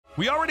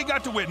We already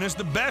got to witness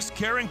the best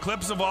Karen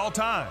clips of all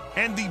time.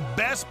 And the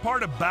best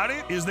part about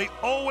it is they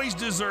always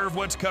deserve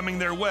what's coming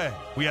their way.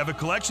 We have a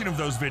collection of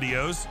those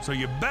videos, so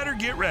you better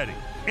get ready.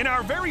 In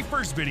our very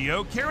first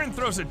video, Karen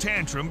throws a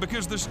tantrum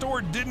because the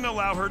store didn't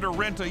allow her to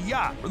rent a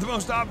yacht for the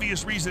most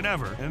obvious reason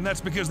ever, and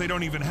that's because they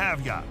don't even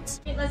have yachts.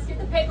 Hey, let's get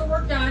the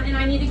paperwork done, and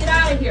I need to get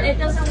out of here. It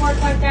doesn't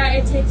work like that.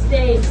 It takes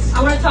days.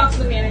 I want to talk to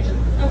the manager.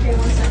 Okay,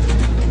 1 second.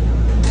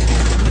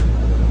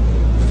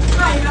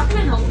 Hi, how can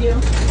I help you?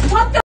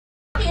 What the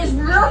is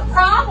your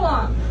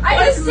problem?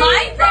 I just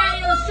my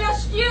problem. It's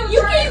just you.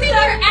 You came in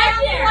here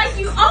acting like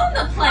you own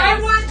the place. I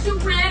want to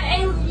rent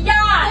a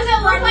yacht. Does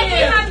it look like you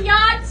have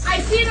yachts? I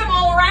see them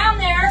all around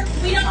there.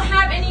 We don't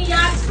have any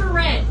yachts for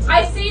rent.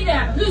 I see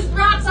them. Whose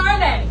yachts are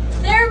they?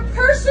 They're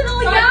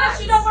personal yachts. I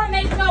guess you don't want to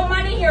make no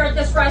money here at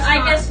this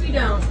restaurant. I guess we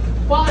don't.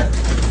 Well,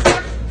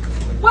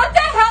 what the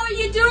hell are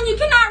you doing? You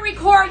cannot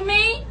record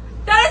me.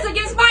 That is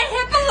against my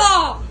HIPAA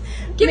law.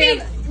 Give me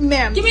that.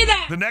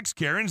 The next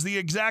Karen's the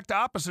exact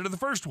opposite of the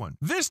first one.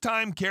 This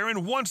time,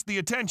 Karen wants the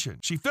attention.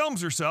 She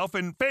films herself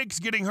and fakes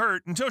getting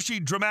hurt until she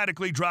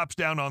dramatically drops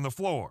down on the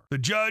floor. The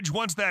judge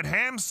wants that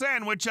ham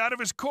sandwich out of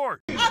his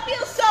court. I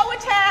feel so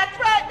attacked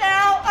right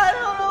now. I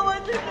don't know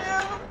what to do.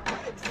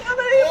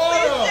 Somebody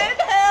please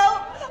send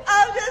help.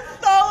 I'm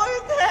just so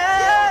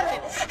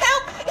attacked.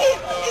 Help! He's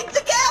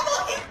the gavel.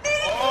 He's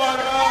needing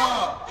Order!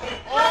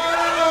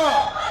 Order!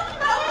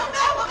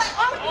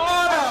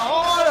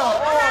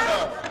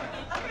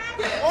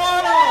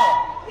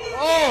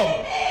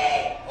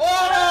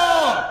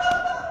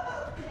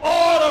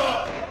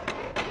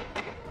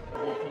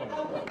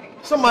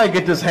 Somebody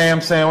get this ham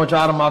sandwich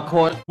out of my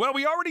court. Well,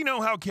 we already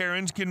know how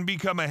Karens can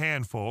become a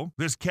handful.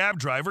 This cab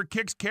driver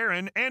kicks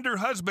Karen and her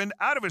husband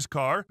out of his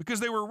car because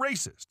they were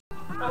racist.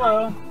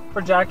 Hello.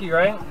 For Jackie,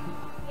 right?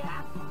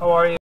 Yeah. How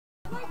are you?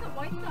 I'm like a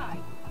white guy.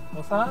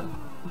 What's that?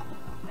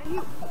 Are you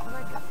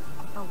like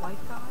a white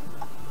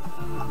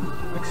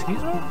guy?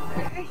 Excuse me?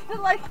 Are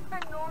you like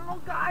a normal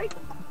guy?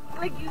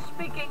 Like you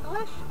speak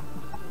English?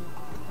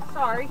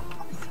 Sorry.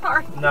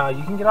 Sorry. No,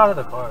 you can get out of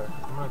the car.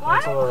 I'm gonna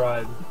What? cancel a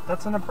ride.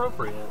 That's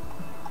inappropriate.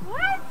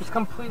 What? It's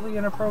completely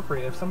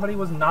inappropriate. If somebody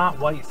was not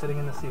white sitting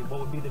in the seat, what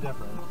would be the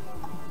difference?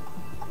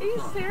 Are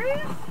you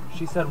serious?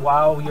 She said,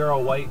 wow, you're a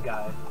white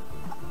guy.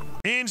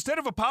 Instead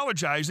of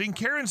apologizing,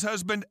 Karen's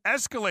husband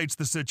escalates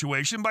the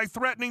situation by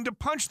threatening to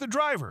punch the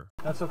driver.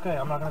 That's okay.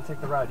 I'm not gonna take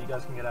the ride. You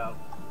guys can get out.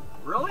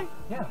 Really?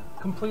 Yeah,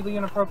 completely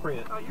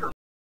inappropriate. Oh, you're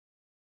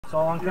It's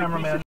all on camera,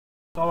 man. It's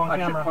all on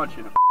camera. I should punch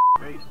you in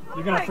the face.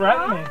 You're gonna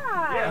threaten me?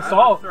 Yeah,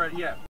 Assault.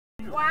 Yeah.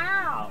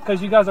 Wow.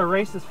 Because you guys are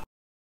racist.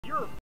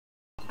 You're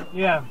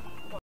Yeah.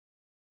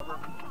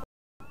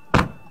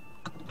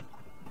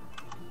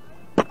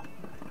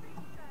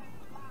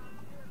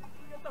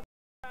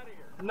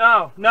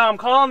 No, I'm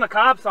calling the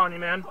cops on you,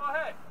 man. Go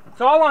ahead.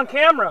 It's all on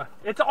camera.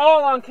 It's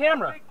all on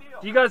camera.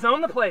 Do you guys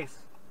own the place?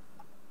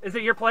 Is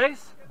it your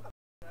place?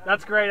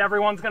 That's great.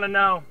 Everyone's gonna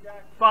know.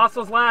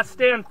 Fossil's last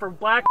stand for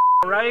black,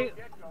 right?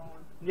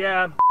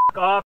 Yeah,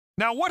 off.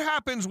 Now, what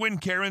happens when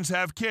Karens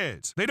have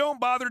kids? They don't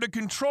bother to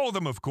control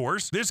them, of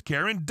course. This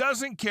Karen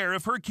doesn't care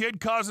if her kid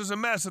causes a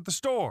mess at the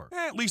store.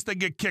 At least they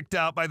get kicked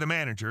out by the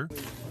manager.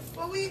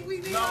 Well, we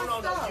need No, our no,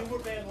 stuff. no. You were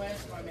banned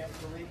last time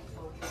after the lady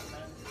told you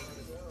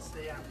to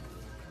stay out.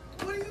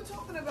 What are you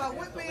talking about?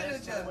 What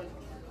manager?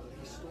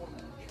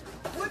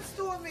 What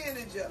store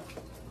manager?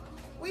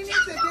 We need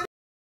to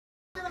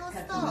get our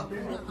stuff.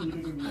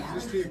 Is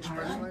this the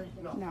expressway?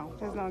 No,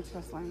 there's no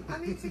express line. I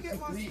need to get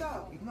my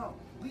stuff. No,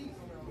 leave.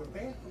 You're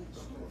banned from the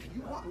store.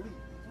 You have to leave.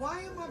 Why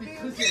am I being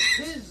Because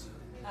of his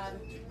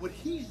attitude, what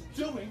he's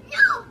doing,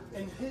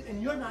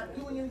 and you're not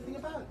doing anything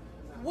about it.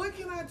 What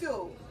can I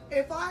do?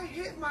 If I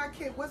hit my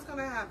kid, what's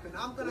gonna happen?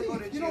 I'm gonna go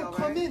to jail. You don't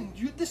come right? in.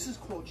 This is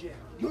called jail.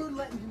 You're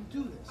letting him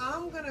do this.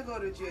 I'm gonna go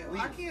to jail.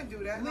 I can't do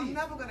that. I'm Leave.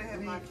 never gonna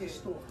hit my Leave the kid.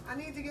 store. I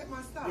need to get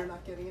my stuff. You're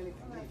not getting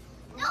anything. Leave.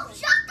 No,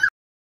 shut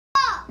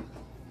up!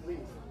 Leave.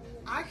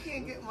 I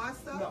can't get my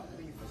stuff. No,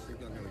 leave. I'm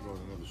gonna go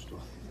to another store.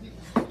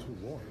 It's too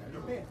warm.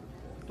 You're banned.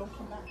 Don't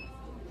come back.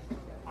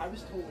 I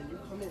was told when you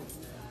come in,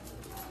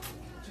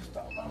 just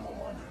dial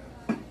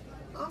 911.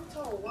 I'm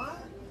told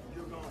what?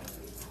 You're going.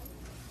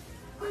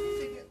 I need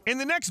to get. In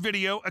the next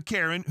video, a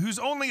Karen, who's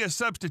only a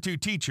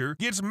substitute teacher,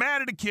 gets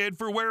mad at a kid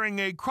for wearing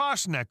a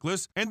cross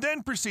necklace and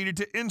then proceeded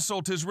to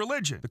insult his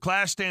religion. The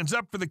class stands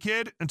up for the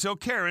kid until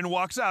Karen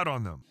walks out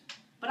on them.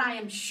 But I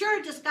am sure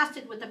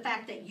disgusted with the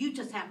fact that you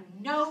just have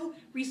no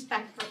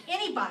respect for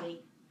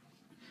anybody,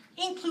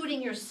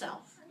 including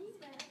yourself.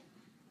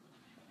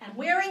 And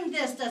wearing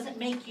this doesn't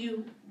make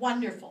you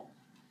wonderful.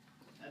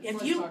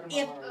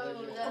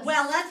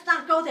 Well, let's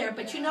not go there,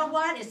 but you know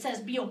what? It says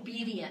be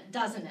obedient,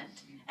 doesn't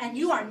it? And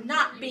you are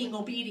not being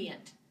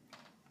obedient.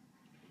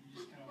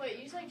 Wait,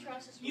 you say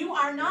trust is... You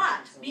are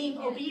not being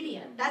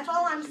obedient. That's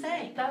all I'm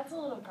saying. That's a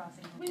little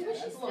crossing. Wait, what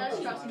she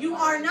says? You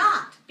are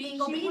not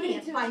being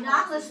obedient by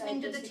not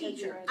listening to the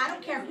teacher. I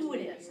don't care who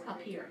it is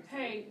up here.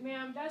 Hey,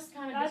 ma'am, that's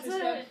kind of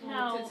disrespectful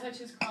to touch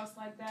his cross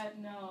like that.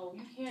 No,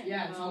 you can't.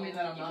 Yeah, tell me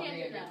that I'm not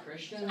being a good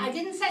Christian. I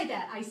didn't say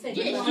that. I said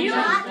you are You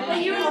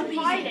not you being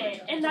implied obedient.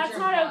 it, and that's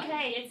not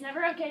okay. It's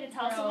never okay to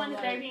tell someone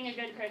that they're being a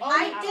good Christian.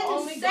 I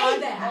didn't say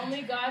that.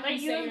 Only God can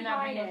say you're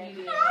not being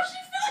obedient.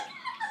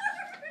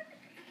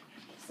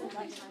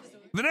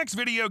 The next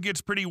video gets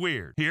pretty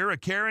weird. Here, a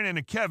Karen and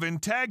a Kevin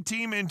tag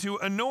team into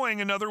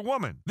annoying another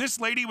woman. This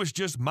lady was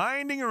just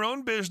minding her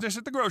own business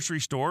at the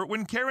grocery store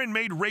when Karen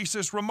made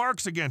racist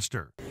remarks against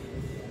her.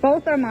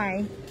 Both are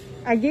mine.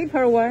 I gave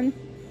her one.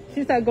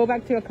 She said, go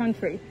back to your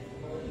country.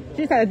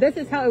 She said, this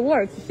is how it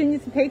works. She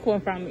needs to take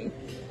one from me.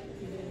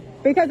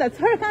 Because that's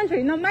her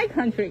country, not my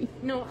country.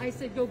 No, I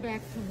said go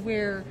back to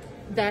where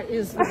that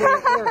is the way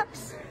it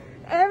works.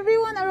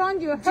 Everyone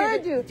around you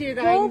heard you. Did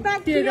Go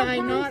back to your I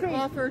country. not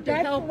offer to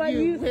That's help what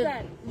you with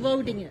said.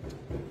 loading it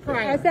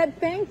prior? I said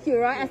thank you,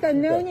 right? I said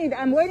no need.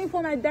 I'm waiting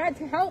for my dad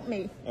to help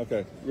me.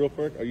 Okay, real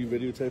quick, are you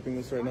videotaping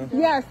this right now?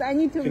 Yes, I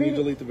need to. Can you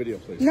delete the video,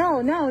 please?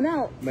 No.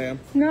 Ma'am?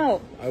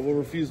 No. I will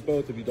refuse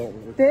both if you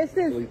don't This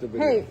delete is, the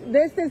video. hey,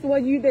 this is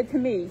what you did to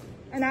me.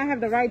 And I have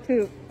the right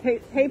to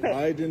tape it.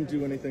 I didn't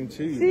do anything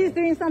to you. She's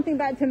doing something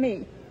bad to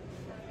me.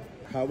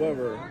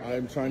 However,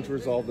 I'm trying to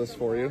resolve this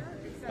for you.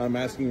 I'm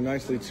asking you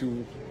nicely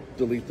to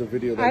delete the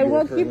video that I you will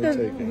are keep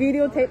currently the taking.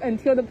 videotape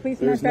until the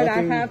policeman said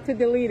I have to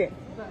delete it.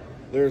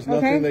 There's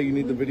nothing that you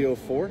need the video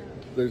for.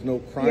 There's no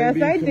crime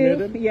being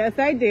committed. Yes,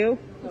 I do.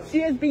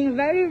 She is being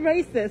very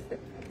racist.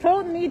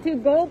 Told me to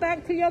go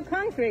back to your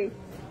country.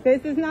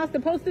 This is not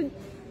supposed to,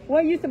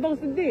 what you're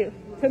supposed to do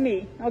to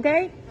me,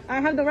 okay?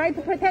 I have the right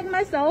to protect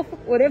myself.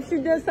 What if she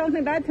does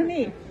something bad to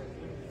me?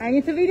 I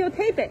need to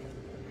videotape it.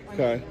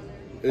 Okay.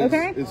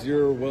 Is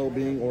your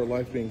well-being or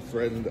life being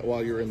threatened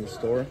while you're in the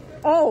store?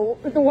 Oh,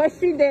 what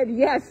she did,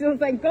 yes. She was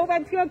like, go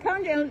back to your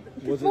country. And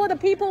for the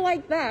people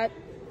like that,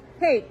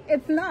 hey,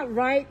 it's not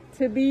right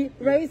to be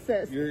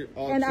racist.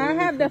 And I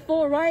have the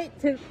full right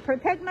to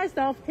protect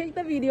myself, take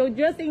the video,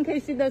 just in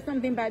case she does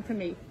something bad to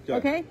me.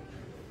 Okay?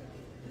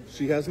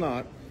 She has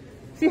not.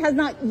 She has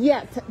not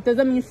yet.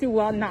 Doesn't mean she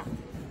will not.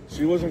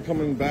 She wasn't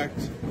coming back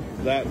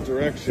that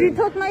direction. She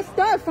took my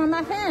stuff from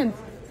my hands.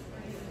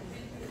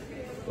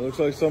 It looks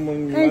like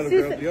someone might have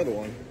grabbed the other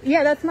one.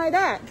 Yeah, that's my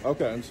dad.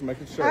 Okay, I'm just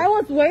making sure. I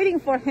was waiting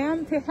for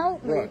him to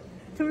help me,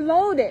 to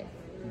load it.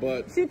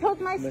 But she took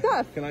my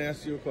stuff. Can I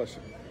ask you a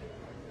question?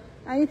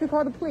 I need to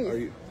call the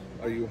police.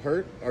 Are you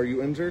hurt? Are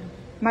you injured?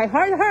 My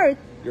heart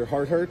hurts. Your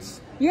heart hurts?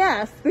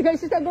 Yes,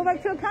 because she said go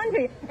back to your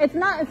country. It's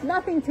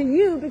nothing to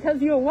you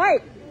because you're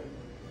white.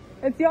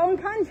 It's your own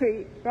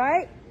country,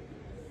 right?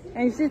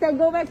 And she said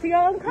go back to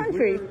your own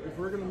country.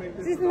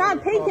 She's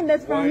not taking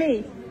this from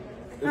me.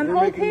 I'm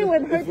okay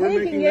with her taking it. If we're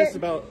making this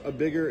about a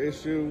bigger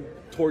issue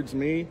towards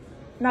me,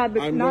 I'm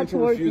going to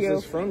refuse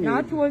this from you.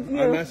 Not towards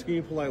you. I'm asking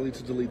you politely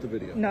to delete the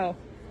video. No.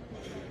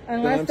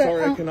 Then I'm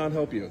sorry I cannot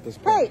help you at this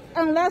point. Hey,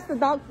 unless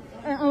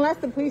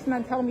the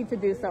policeman tell me to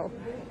do so.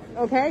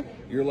 Okay?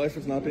 Your life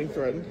is not being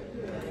threatened.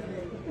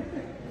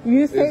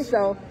 You say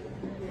so.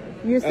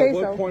 You say so.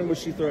 At what point was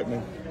she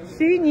threatening?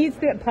 She needs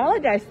to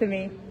apologize to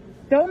me.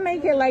 Don't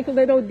make it like a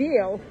little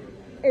deal.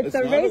 It's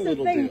a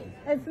racist thing.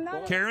 It's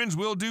not. Karens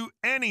will do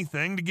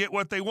anything to get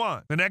what they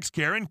want. The next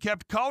Karen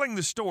kept calling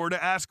the store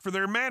to ask for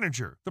their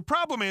manager. The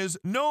problem is,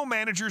 no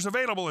manager's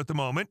available at the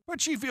moment, but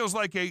she feels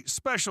like a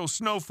special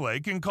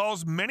snowflake and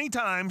calls many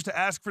times to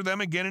ask for them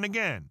again and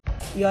again.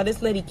 Y'all,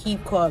 this lady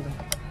keep calling.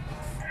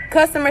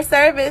 Customer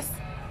service.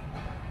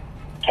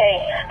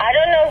 Okay, I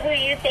don't know who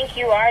you think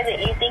you are that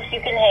you think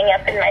you can hang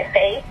up in my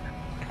face,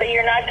 but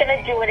you're not going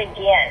to do it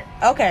again.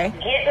 Okay.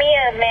 Get me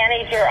a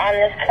manager on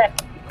this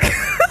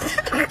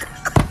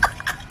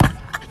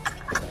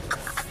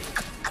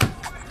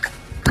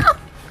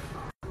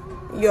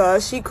Yeah,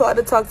 she called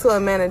to talk to a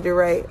manager,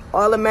 right?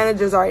 All the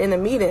managers are in a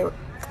meeting,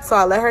 so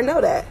I let her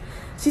know that.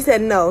 She said,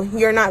 no,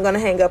 you're not going to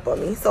hang up on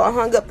me. So I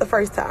hung up the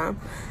first time.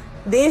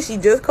 Then she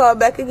just called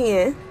back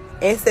again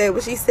and said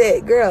what she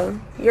said. Girl,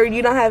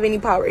 you don't have any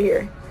power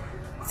here.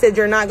 Said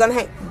you're not going to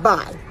hang.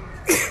 Bye.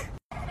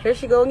 Here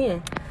she go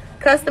again.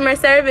 Customer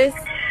service.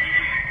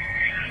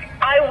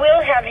 I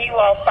will have you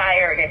all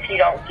fired if you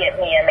don't get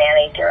me a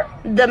manager.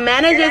 The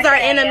managers are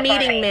in a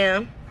meeting,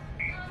 ma'am.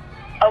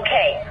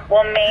 Okay,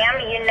 well, ma'am,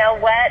 you know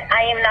what?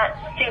 I am not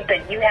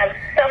stupid. You have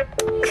some...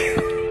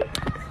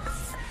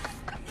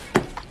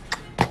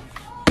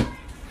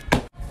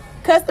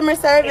 Customer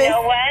service. You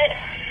know what?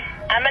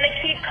 I'm going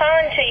to keep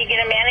calling until you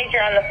get a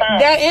manager on the phone.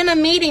 They're in a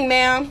meeting,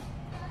 ma'am.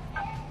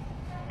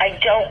 I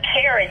don't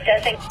care. It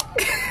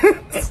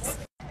doesn't...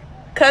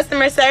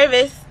 Customer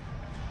service.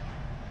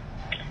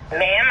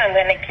 Ma'am, I'm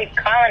going to keep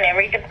calling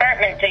every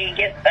department until you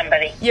get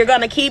somebody. You're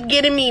going to keep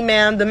getting me,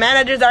 ma'am. The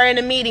managers are in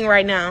a meeting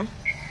right now.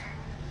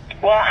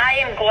 Well, I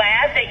am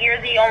glad that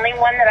you're the only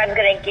one that I'm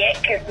going to get,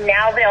 because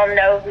now they'll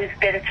know who's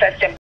been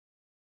such a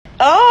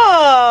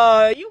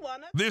Oh, you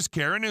wanna? This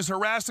Karen is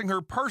harassing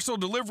her parcel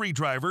delivery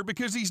driver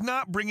because he's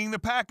not bringing the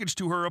package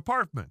to her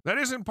apartment. That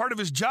isn't part of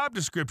his job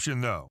description,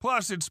 though.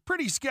 Plus, it's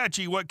pretty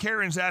sketchy what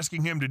Karen's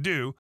asking him to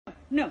do.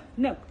 No.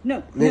 You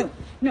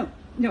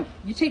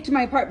take to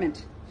my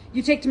apartment.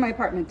 You take to my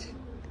apartment.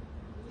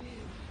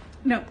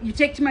 No, you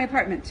take to my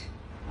apartment.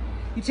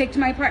 You take to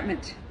my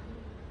apartment.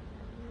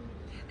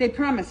 They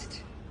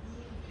promised.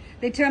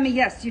 They tell me,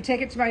 yes, you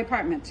take it to my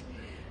apartment.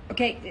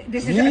 Okay,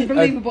 this is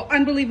unbelievable.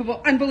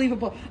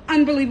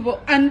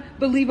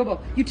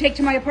 You take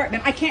to my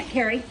apartment. I can't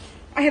carry.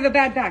 I have a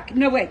bad back.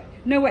 No way.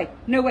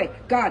 God, no.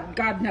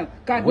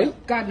 God, no.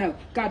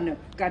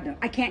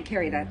 I can't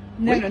carry that.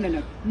 No.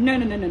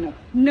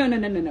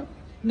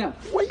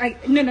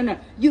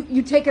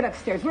 You take it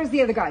upstairs. Where's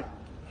the other guy?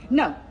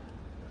 No.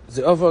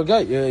 The other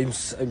guy, I'm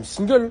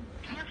single.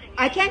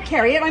 I can't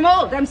carry it. I'm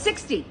old. I'm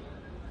 60.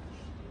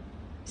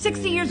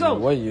 60 years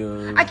old.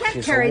 I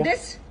can't carry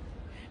this.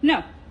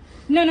 No.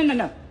 Oh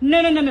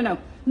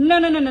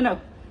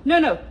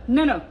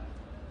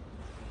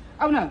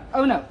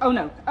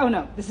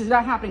no. This is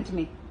not happening to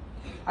me.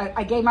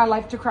 I gave my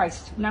life to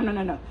Christ.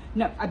 No.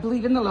 I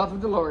believe in the love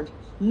of the Lord.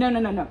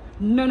 No.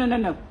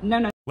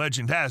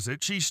 Legend has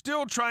it, she's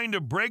still trying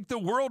to break the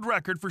world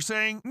record for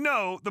saying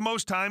no the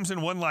most times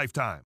in one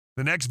lifetime.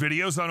 The next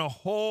video's on a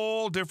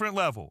whole different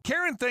level.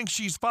 Karen thinks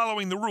she's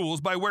following the rules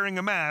by wearing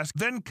a mask,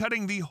 then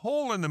cutting the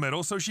hole in the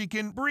middle so she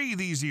can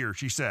breathe easier,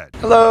 she said.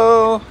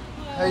 Hello.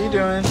 How you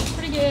doing?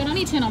 Pretty good. I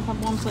need 10 on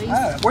pump one, please.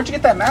 Where'd you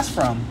get that mask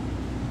from?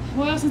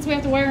 Well, since we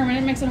have to wear them and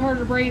it makes it harder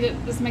to breathe,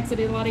 this makes it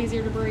a lot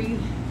easier to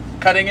breathe.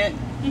 Cutting it?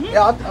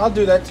 Yeah, I'll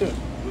do that too.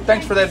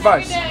 Thanks for the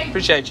advice.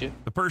 Appreciate you.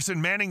 The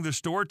person manning the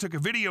store took a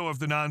video of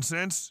the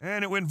nonsense,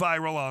 and it went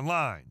viral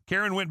online.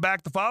 Karen went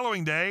back the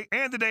following day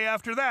and the day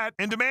after that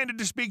and demanded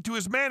to speak to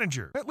his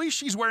manager. At least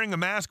she's wearing a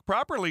mask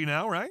properly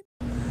now, right?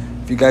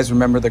 If you guys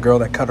remember the girl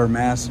that cut her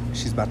mask,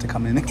 she's about to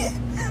come in again.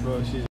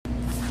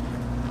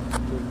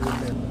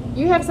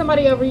 You have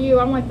somebody over you.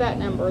 I'm with that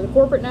number. The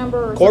corporate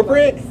number. Or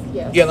corporate?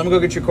 Yes. Yeah, let me go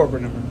get your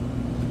corporate number.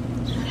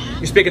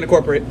 You're speaking to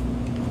corporate.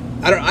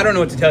 I don't know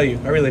what to tell you.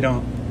 I really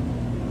don't.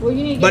 Well,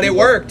 you need to but it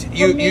worked.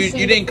 You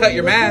didn't cut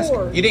your mask.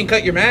 You didn't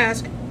cut your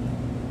mask.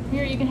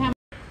 Here, you can have.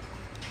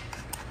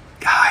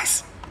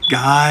 Guys.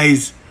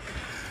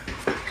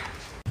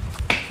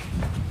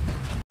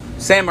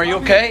 Sam, are you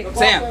okay?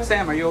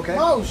 Sam, are you okay?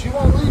 No, she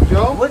won't leave,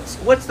 Joe.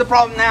 What's the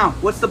problem now?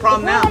 What's the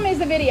problem now? The problem is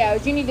the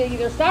videos. You need to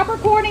either stop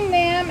recording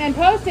them and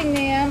posting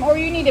them, or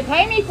you need to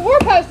pay me for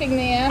posting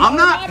them. I'm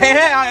not paid.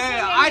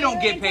 I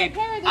don't get paid.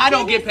 I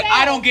don't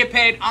get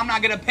paid. I'm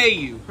not gonna pay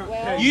you.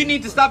 Well, you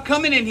need to stop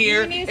coming in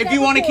here. If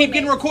you want to keep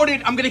getting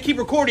recorded, I'm gonna keep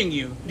recording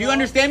you. Do you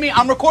understand me?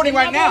 I'm recording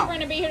right now. My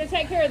boyfriend to be here to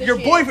take care of this. Your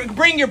boyfriend.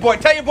 Bring your boy.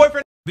 Tell your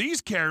boyfriend.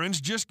 These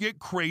Karens just get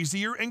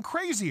crazier and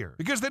crazier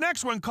because the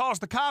next one calls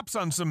the cops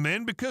on some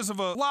men because of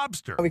a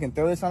lobster. We can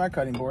throw this on our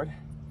cutting board.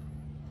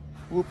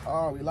 Whoop,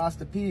 oh, we lost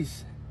a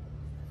piece.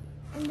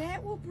 And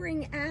that will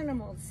bring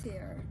animals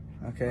here.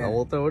 Okay. I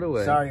will throw it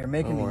away. Sorry, you're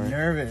making me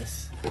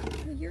nervous.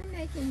 You're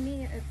making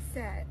me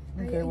upset.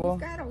 Okay, well.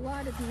 You've got a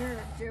lot of nerve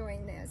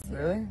doing this.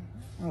 Really?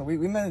 Oh, we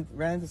ran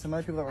into some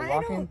other people that were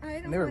walking,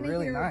 and they were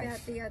really nice.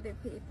 About the other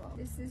people.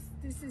 This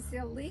is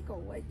illegal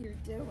what you're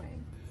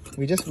doing.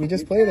 We just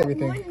played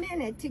everything. 1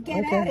 minute to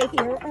get out of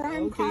here, or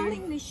I'm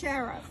calling the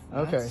sheriff.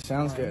 Okay,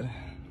 sounds good.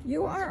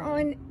 You are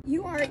on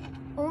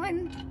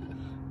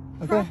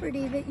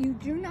property that you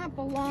do not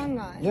belong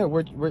on. Yeah,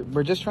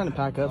 we're just trying to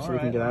pack up so we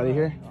can get out of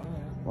here.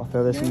 We'll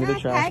throw this into the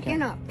trash can.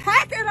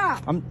 Pack it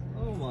up. Oh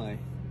my.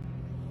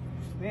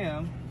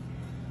 Ma'am.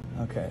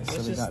 Okay,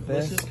 so we got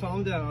this. Let's just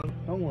calm down.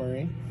 Don't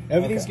worry.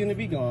 Everything's gonna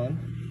be gone.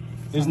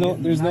 There's no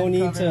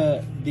need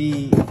to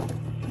be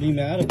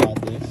mad about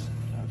this.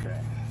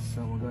 So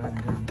we'll go ahead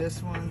and grab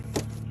this one.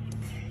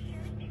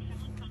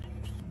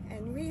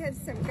 And we have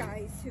some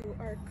guys who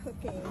are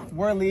cooking.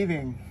 We're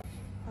leaving.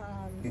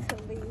 To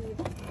leave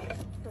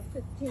for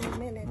 15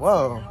 minutes.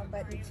 Whoa. Now,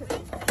 but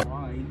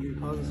why? You're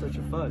causing such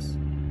a fuss.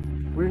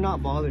 We're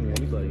not bothering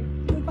anybody.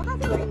 You're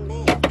bothering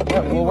me.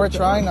 Yeah, well, we're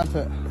trying not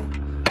to.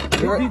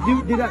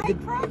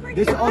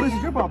 This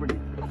is your property.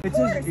 It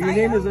says your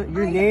name is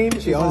your name.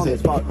 She owns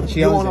it.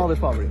 You own all this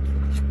property.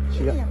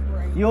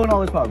 You own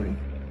all this property.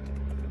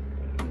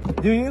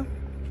 Do you?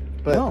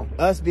 But no.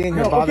 Us being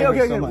here bothering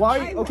her so much. Why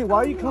are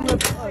you coming up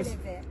to us?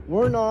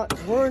 We're not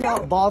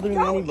bothering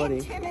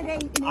anybody.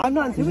 I'm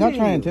not intimidating you. He's not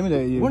trying to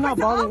intimidate you. We're not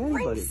bothering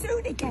anybody. I'll bring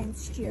suit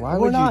against you. Why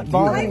would you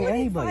bothering I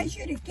anybody. advise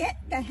you to get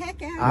the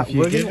heck out.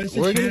 We're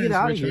gonna get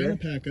out of here.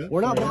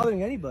 We're not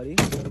bothering anybody.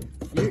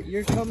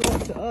 You're coming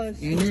up to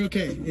us. And you're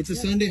okay. It's a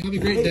Sunday. Have a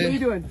great day. What are you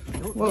doing?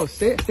 Whoa,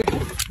 stay.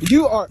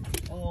 You are.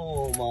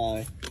 Oh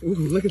my. Ooh,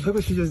 look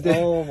what she just did.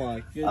 Oh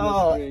my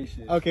goodness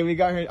gracious. Okay, we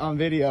got her on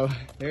video.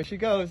 There she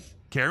goes.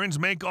 Karens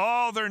make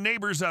all their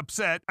neighbors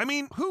upset. I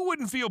mean, who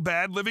wouldn't feel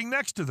bad living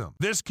next to them?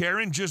 This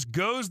Karen just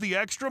goes the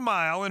extra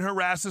mile and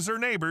harasses her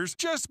neighbors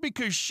just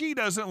because she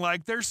doesn't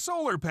like their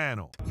solar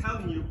panel. I'm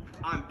telling you,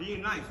 I'm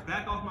being nice.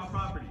 Back off my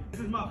property.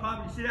 This is my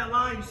property. You see that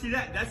line? You see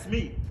that? That's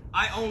me.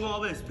 I own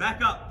all this.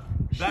 Back up.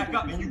 Back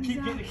up, and you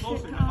keep getting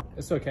closer now.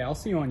 It's okay. I'll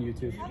see you on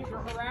YouTube. You're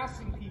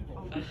harassing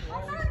people.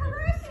 I'm not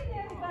harassing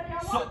anybody.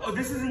 So,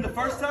 this isn't the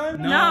first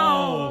time?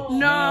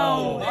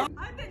 No.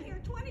 I've been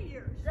here 20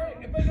 years.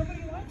 Great, but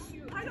nobody likes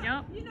you. I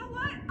don't, you know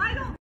what? I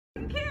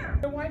don't care.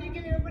 Then why do you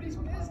get in everybody's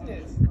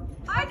business?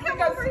 I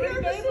come over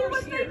here to see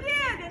what they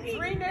did, and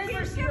Three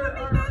neighbors here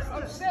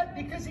are upset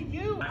because of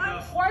you.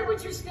 Why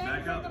would you stand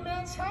in front of the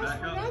man's house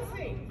for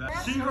nothing?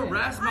 She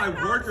harassed my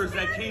workers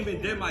that came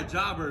and did my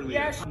job earlier.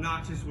 Yeah, I'm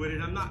not just with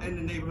it. I'm not in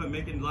the neighborhood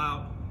making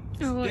loud.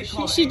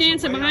 Oh, she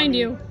dancing behind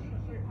you.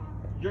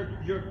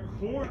 You're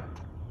corny.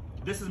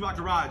 This is my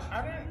garage.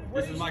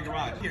 This is my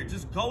garage. Here,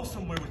 just go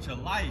somewhere with your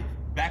life.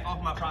 Back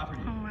off my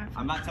property.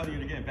 I'm not telling you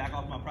it again. Back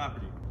off my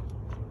property.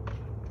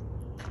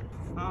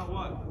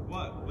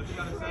 What? What you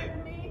gotta say?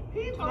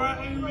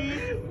 Threaten me.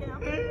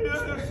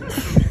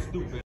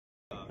 Stupid.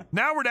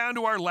 Now we're down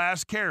to our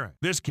last Karen.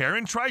 This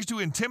Karen tries to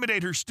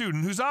intimidate her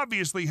student who's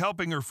obviously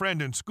helping her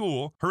friend in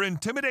school. Her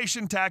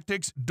intimidation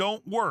tactics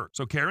don't work,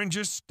 so Karen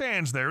just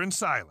stands there in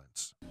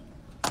silence.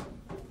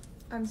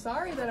 I'm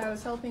sorry that I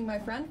was helping my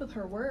friend with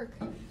her work.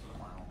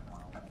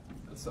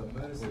 That's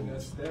amazing.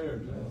 That's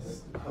there.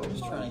 I'm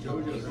just trying to go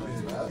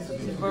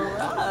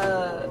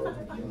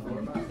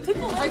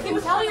I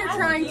can tell you're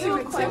trying to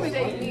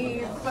intimidate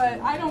me, but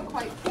I don't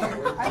quite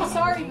care. I'm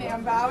sorry,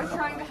 ma'am, but I was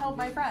trying to help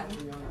my friend.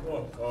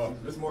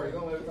 Miss Moore, you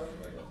gonna let her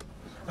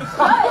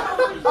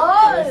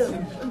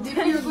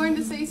If you're going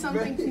to say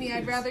something to me,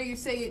 I'd rather you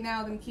say it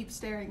now than keep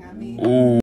staring at me.